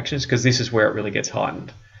emotional reactions, because this is where it really gets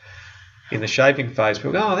heightened. In the shaping phase,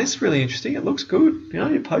 people go, this is really interesting, it looks good,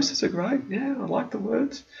 your posters are great, yeah, I like the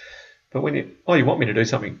words. But when you want me to do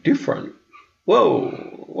something different?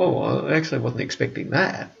 Whoa, I actually wasn't expecting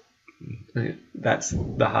that. That's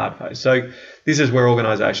the hard phase. So this is where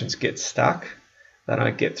organisations get stuck. They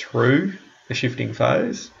don't get through the shifting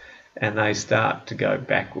phase, and they start to go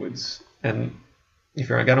backwards. And if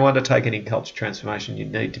you're going to undertake any culture transformation, you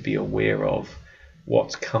need to be aware of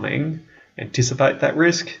what's coming, anticipate that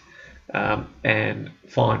risk, and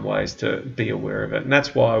find ways to be aware of it. And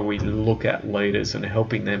that's why we look at leaders and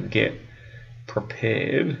helping them get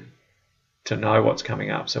prepared to know what's coming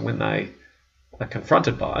up. So when they are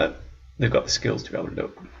confronted by it, they've got the skills to be able to do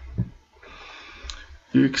it.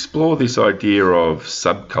 You explore this idea of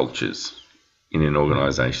subcultures in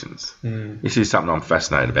organisations. This is something I'm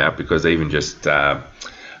fascinated about, because even just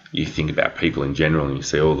you think about people in general and you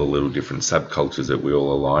see all the little different subcultures that we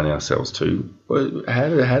all align ourselves to. How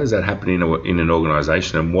does that happen in an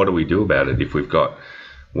organisation, and what do we do about it if we've got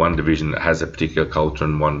one division that has a particular culture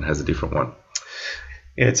and one has a different one?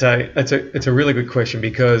 Yeah, it's a really good question,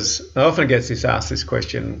 because I often get asked this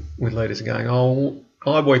question with leaders going,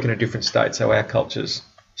 I work in a different state, so our culture's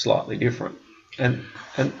slightly different. And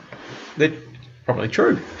they're probably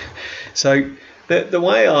true. So the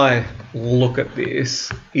way I look at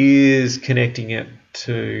this is connecting it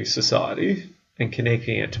to society and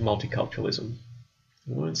connecting it to multiculturalism.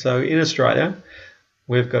 So in Australia,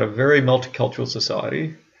 we've got a very multicultural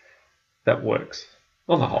society that works.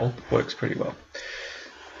 On the whole, works pretty well.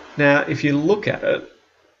 Now, if you look at it,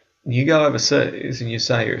 you go overseas and you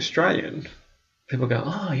say you're Australian, people go,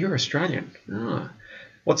 "Oh, you're Australian. Oh.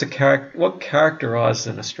 What characterises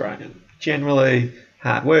an Australian? Generally,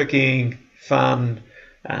 hardworking, fun,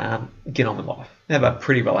 get on with life. Have a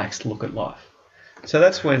pretty relaxed look at life." So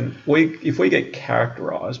that's when if we get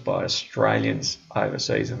characterised by Australians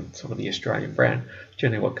overseas and sort of the Australian brand,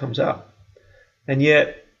 generally what comes up. And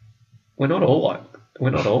yet, we're not all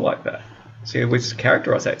like that. So we just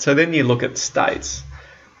characterise that. So then you look at states,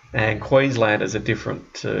 and Queenslanders are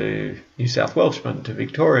different to New South Welshmen, to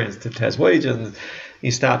Victorians, to Taswegians.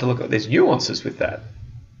 You start to look at there's nuances with that.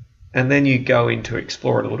 And then you go into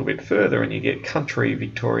explore it a little bit further and you get country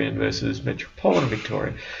Victorian versus metropolitan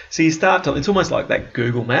Victorian. So you start to, it's almost like that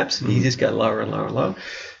Google Maps, and you just go lower and lower and lower.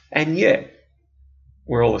 And yet,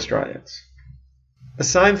 we're all Australians. The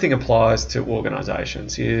same thing applies to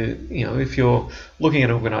organisations. You know, if you're looking at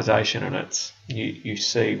an organisation and it's you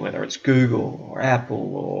see whether it's Google or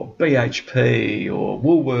Apple or BHP or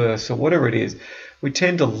Woolworths or whatever it is, we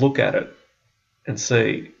tend to look at it and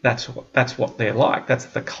see that's what they're like. That's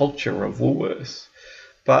the culture of Woolworths.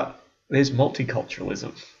 But there's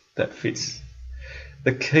multiculturalism that fits.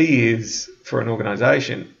 The key is for an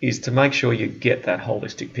organisation is to make sure you get that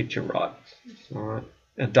holistic picture right. All right,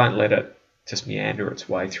 and don't let it just meander its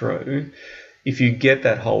way through. If you get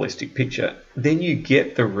that holistic picture, then you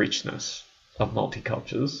get the richness of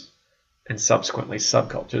multicultures and subsequently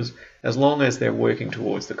subcultures, as long as they're working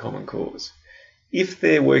towards the common cause. If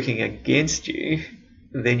they're working against you,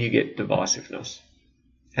 then you get divisiveness,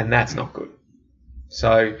 and that's not good.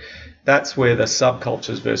 So that's where the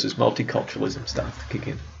subcultures versus multiculturalism starts to kick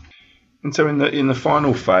in. And so in the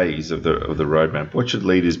final phase of the roadmap, what should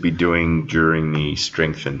leaders be doing during the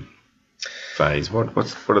strengthen phase? What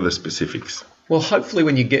are the specifics? Well, hopefully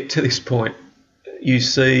when you get to this point, you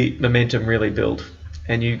see momentum really build,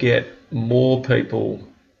 and you get more people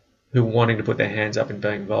who are wanting to put their hands up and be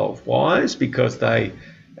involved. Why? It's because they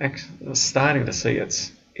are starting to see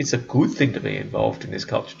it's a good thing to be involved in this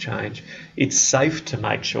culture change. It's safe to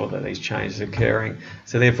make sure that these changes are occurring,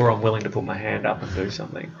 so therefore I'm willing to put my hand up and do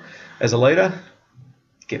something. As a leader,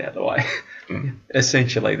 get out of the way.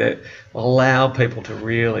 Essentially, that allow people to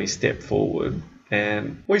really step forward.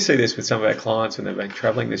 And we see this with some of our clients when they've been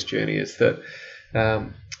travelling this journey, is that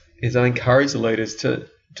is I encourage the leaders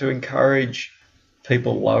to encourage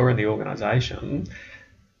people lower in the organisation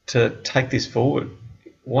to take this forward.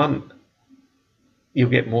 One, you'll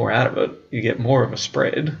get more out of it. You get more of a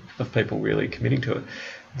spread of people really committing to it.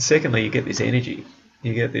 And secondly, you get this energy.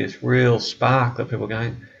 You get this real spark that people are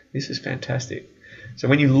going, this is fantastic. So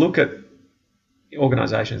when you look at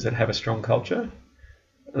organisations that have a strong culture,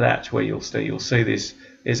 that's where you'll see this.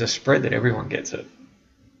 There's a spread that everyone gets it.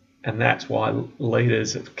 And that's why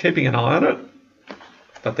leaders are keeping an eye on it,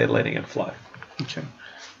 but they're letting it flow. Okay.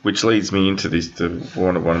 Which leads me into this, to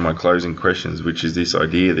one of my closing questions, which is this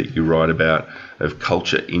idea that you write about of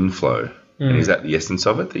culture inflow. And is that the essence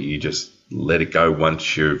of it, that you just let it go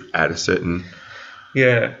once you're at a certain...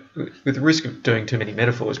 Yeah, with the risk of doing too many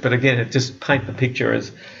metaphors, but again, it just paint the picture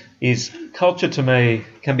as is culture to me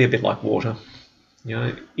can be a bit like water. You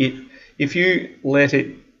know, if you let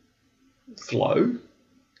it flow,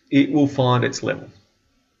 it will find its level.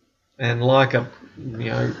 And like a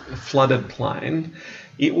flooded plain,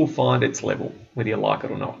 it will find its level, whether you like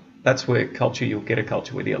it or not. That's where culture, you'll get a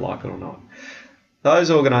culture whether you like it or not. Those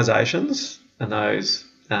organisations and those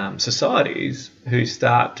societies who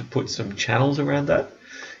start to put some channels around that,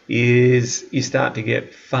 is you start to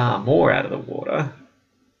get far more out of the water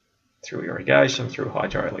through irrigation, through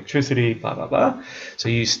hydroelectricity, blah, blah, blah. So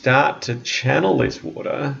you start to channel this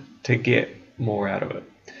water to get more out of it.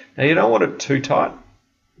 Now, you don't want it too tight,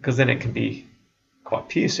 because then it can be quite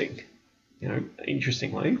piercing. You know,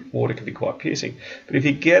 interestingly, water can be quite piercing. But if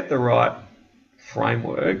you get the right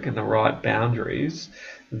framework and the right boundaries,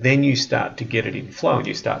 then you start to get it in flow and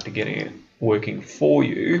you start to get it working for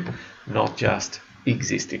you, not just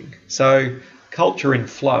existing. So culture in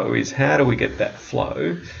flow is how do we get that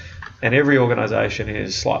flow? And every organisation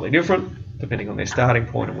is slightly different depending on their starting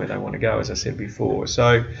point and where they want to go, as I said before.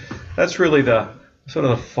 So that's really the sort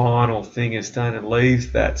of the final thing, is starting to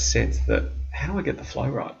leave that sense that how do I get the flow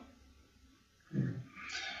right?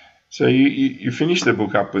 So you finish the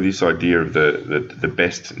book up with this idea of the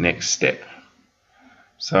best next step.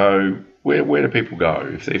 So where do people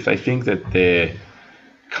go if they think that their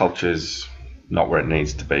culture's not where it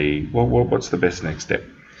needs to be? What's the best next step?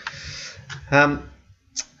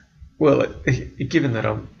 Well, given that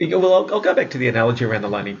I'll go back to the analogy around the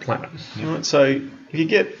Lonely Planet. Yeah. Right? So you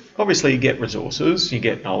get resources, you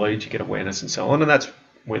get knowledge, you get awareness, and so on, and that's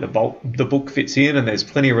where the book fits in. And there's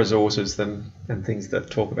plenty of resources and things that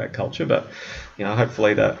talk about culture. But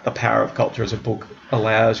hopefully the power of culture as a book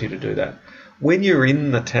allows you to do that. When you're in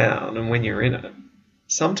the town and when you're in it,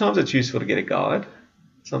 sometimes it's useful to get a guide.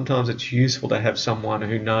 Sometimes it's useful to have someone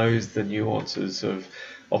who knows the nuances of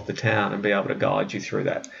the town and be able to guide you through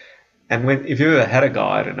that. And if you've ever had a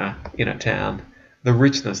guide in a town, the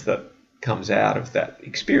richness that comes out of that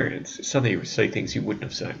experience is something you see things you wouldn't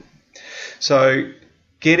have seen. So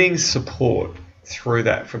getting support through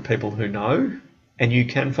that from people who know, and you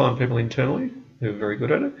can find people internally who are very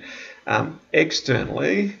good at it.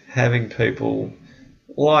 Externally, having people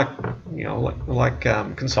like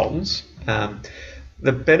consultants.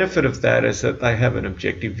 The benefit of that is that they have an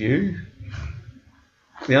objective view.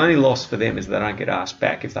 The only loss for them is they don't get asked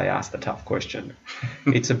back if they ask the tough question.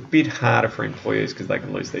 It's a bit harder for employers because they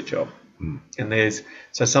can lose their job. And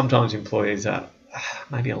so sometimes employers are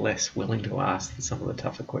maybe less willing to ask some of the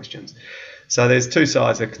tougher questions. So there's two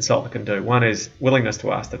sides a consultant can do. One is willingness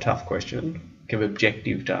to ask the tough question, give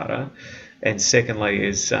objective data, and secondly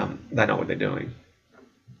is they know what they're doing,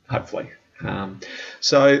 hopefully.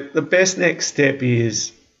 So the best next step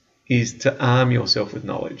is to arm yourself with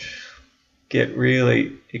knowledge. Get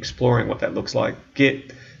really exploring what that looks like.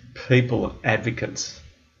 Get people, advocates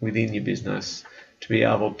within your business to be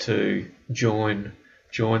able to join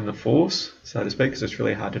the force, so to speak, because it's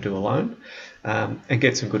really hard to do alone, and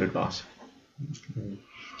get some good advice.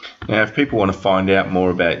 Now, if people want to find out more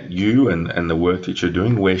about you and the work that you're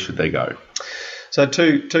doing, where should they go? So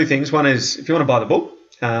two things. One is if you want to buy the book,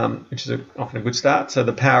 which is often a good start. So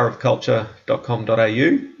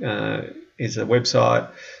thepowerofculture.com.au is a website.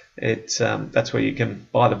 That's where you can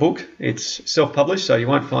buy the book. It's self-published, so you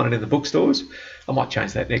won't find it in the bookstores. I might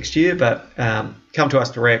change that next year, but come to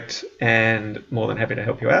us direct and more than happy to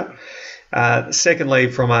help you out.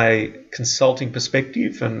 Secondly, from a consulting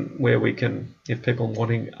perspective and where we can, if people are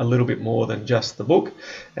wanting a little bit more than just the book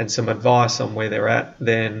and some advice on where they're at,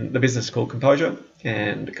 then the business is called Composure,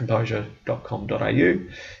 and composure.com.au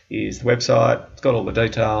is the website. It's got all the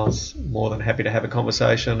details. More than happy to have a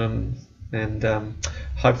conversation and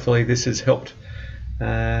hopefully this has helped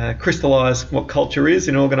crystallise what culture is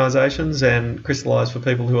in organisations and crystallise for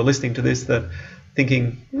people who are listening to this that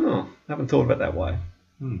thinking, I haven't thought about it that way.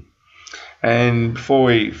 And before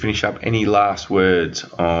we finish up, any last words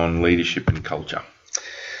on leadership and culture?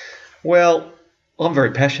 Well, I'm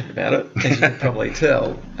very passionate about it, as you can probably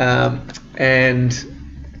tell, and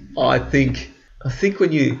I think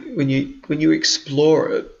when you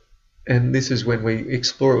explore it, and this is when we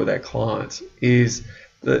explore it with our clients, is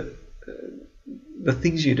the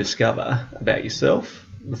things you discover about yourself.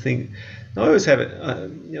 I always have it.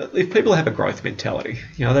 If people have a growth mentality,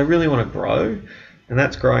 they really want to grow, and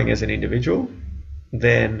that's growing as an individual,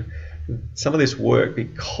 then some of this work,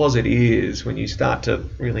 because it is, when you start to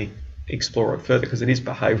really explore it further, because it is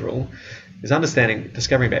behavioural, is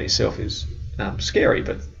discovering about yourself is scary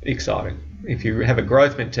but exciting. If you have a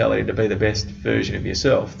growth mentality to be the best version of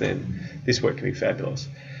yourself, then this work can be fabulous.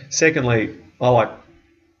 Secondly, I like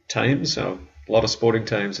teams, so a lot of sporting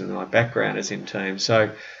teams, and my background is in teams. So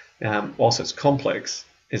whilst it's complex,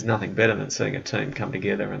 there's nothing better than seeing a team come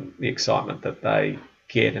together and the excitement that they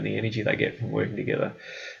get and the energy they get from working together.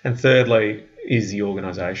 And thirdly is the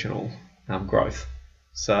organisational growth.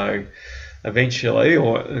 So eventually,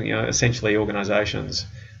 essentially, organisations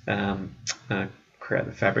create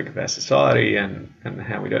the fabric of our society and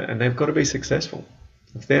how we do it, and they've got to be successful.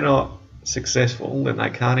 If they're not successful, then they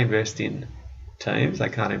can't invest in teams, they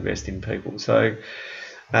can't invest in people. So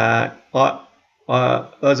as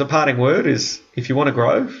a parting word is, if you want to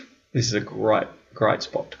grow, this is a great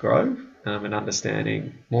spot to grow, and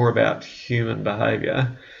understanding more about human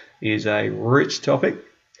behaviour is a rich topic,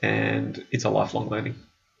 and it's a lifelong learning.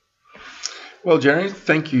 Well, Jeremy,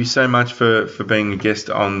 thank you so much for being a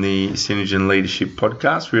guest on the Synergen Leadership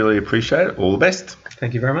Podcast. Really appreciate it. All the best.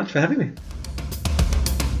 Thank you very much for having me.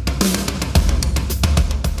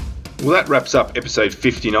 Well, that wraps up episode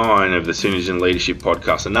 59 of the Synergen Leadership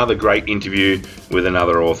Podcast. Another great interview with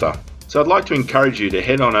another author. So I'd like to encourage you to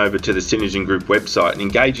head on over to the Synergen Group website and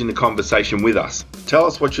engage in the conversation with us. Tell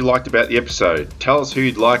us what you liked about the episode. Tell us who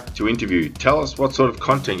you'd like to interview. Tell us what sort of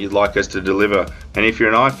content you'd like us to deliver. And if you're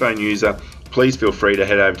an iPhone user, please feel free to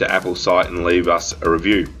head over to Apple's site and leave us a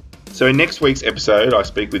review. So in next week's episode, I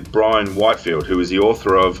speak with Brian Whitefield, who is the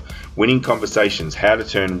author of Winning Conversations, How to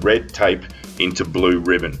Turn Red Tape into Blue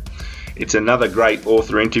Ribbon. It's another great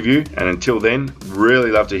author interview, and until then,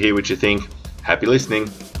 really love to hear what you think. Happy listening.